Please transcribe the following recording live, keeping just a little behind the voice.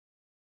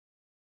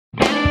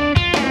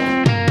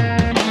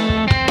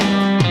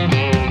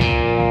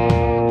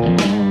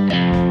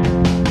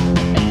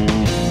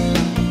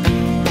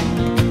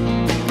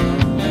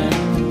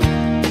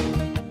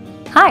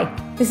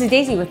This is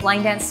Daisy with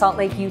Line Dance Salt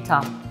Lake,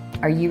 Utah.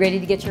 Are you ready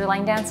to get your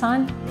line dance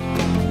on?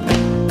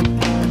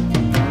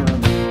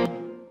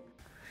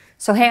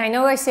 So hey, I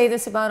know I say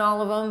this about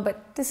all of them,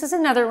 but this is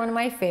another one of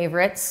my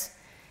favorites.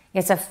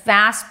 It's a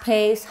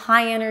fast-paced,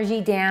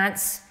 high-energy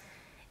dance.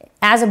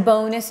 As a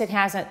bonus, it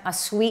has a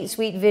sweet,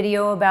 sweet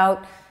video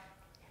about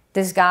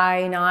this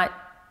guy not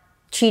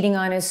cheating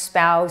on his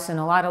spouse and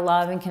a lot of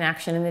love and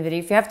connection in the video.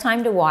 If you have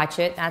time to watch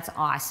it, that's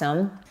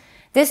awesome.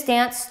 This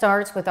dance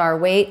starts with our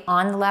weight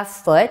on the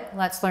left foot.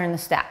 Let's learn the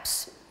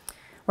steps.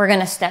 We're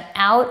gonna step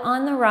out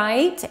on the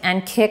right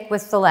and kick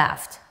with the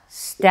left.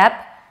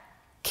 Step,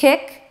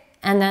 kick,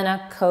 and then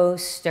a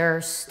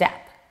coaster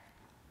step.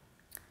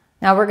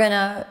 Now we're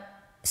gonna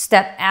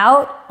step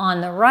out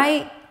on the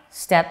right,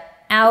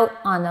 step out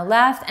on the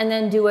left, and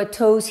then do a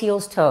toes,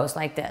 heels, toes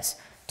like this.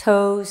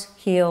 Toes,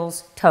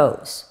 heels,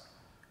 toes.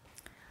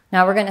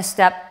 Now we're gonna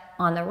step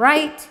on the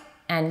right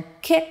and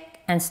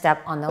kick, and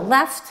step on the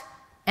left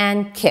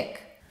and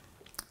kick.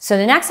 So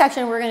the next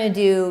section we're gonna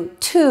do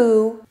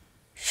 2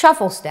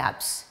 shuffle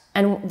steps,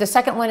 and the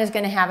second one is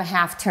gonna have a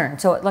half turn.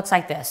 So it looks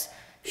like this.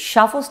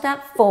 Shuffle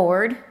step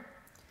forward,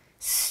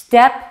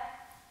 step,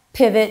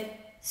 pivot,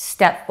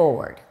 step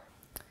forward.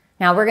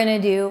 Now we're gonna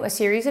do a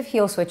series of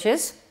heel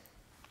switches.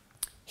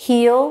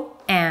 Heel,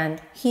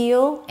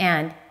 heel,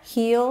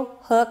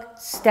 hook,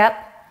 step,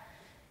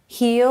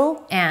 heel,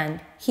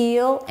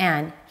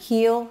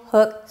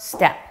 hook,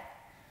 step.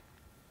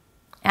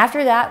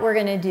 After that, we're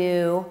gonna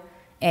do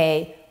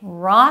a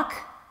rock,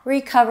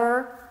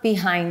 recover,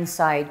 behind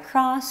side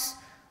cross,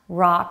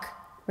 rock,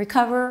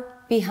 recover,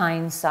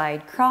 behind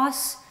side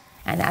cross,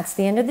 and that's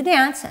the end of the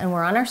dance, and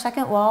we're on our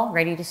second wall,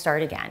 ready to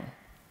start again.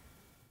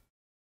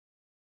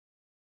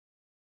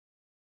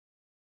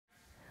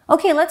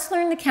 Okay, let's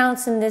learn the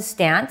counts in this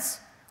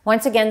dance.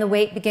 Once again, the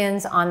weight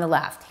begins on the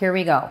left. Here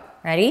we go.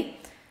 Ready?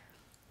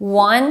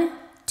 1,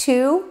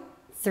 2,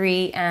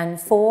 3, and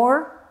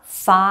 4,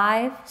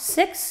 5,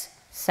 6,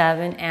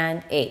 7,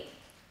 and 8.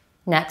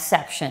 Next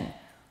section.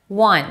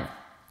 1,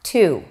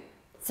 2,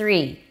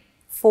 3,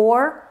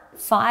 4,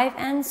 5,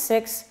 and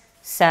 6,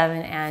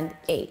 7, and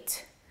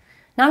 8.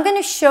 Now I'm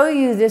going to show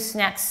you this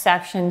next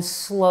section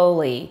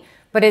slowly,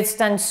 but it's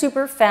done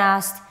super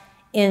fast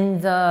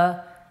in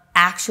the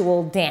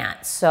actual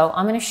dance. So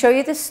I'm going to show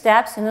you the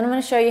steps, and then I'm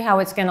going to show you how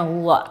it's going to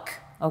look.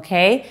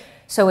 Okay?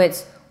 So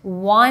it's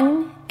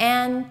 1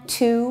 and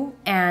 2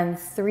 and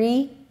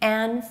 3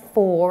 and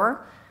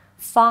 4,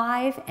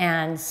 5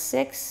 and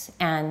 6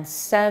 and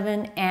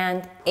 7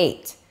 and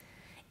 8.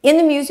 In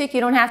the music,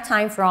 you don't have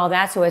time for all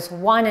that, so it's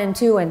 1 and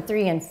 2 and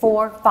 3 and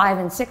 4, 5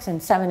 and 6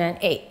 and 7 and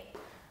 8.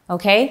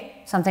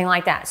 Okay? Something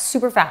like that.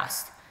 Super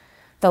fast.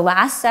 The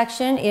last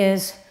section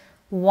is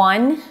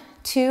 1,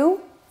 2,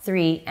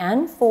 3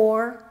 and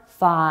 4,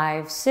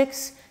 5,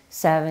 6,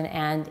 7,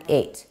 and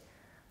 8.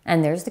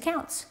 And there's the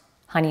counts.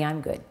 Honey,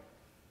 I'm good.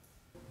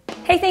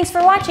 Hey, thanks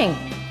for watching.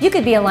 You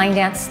could be a line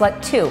dance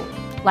slut too.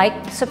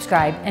 Like,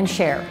 subscribe, and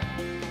share.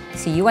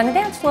 See you on the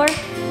dance floor.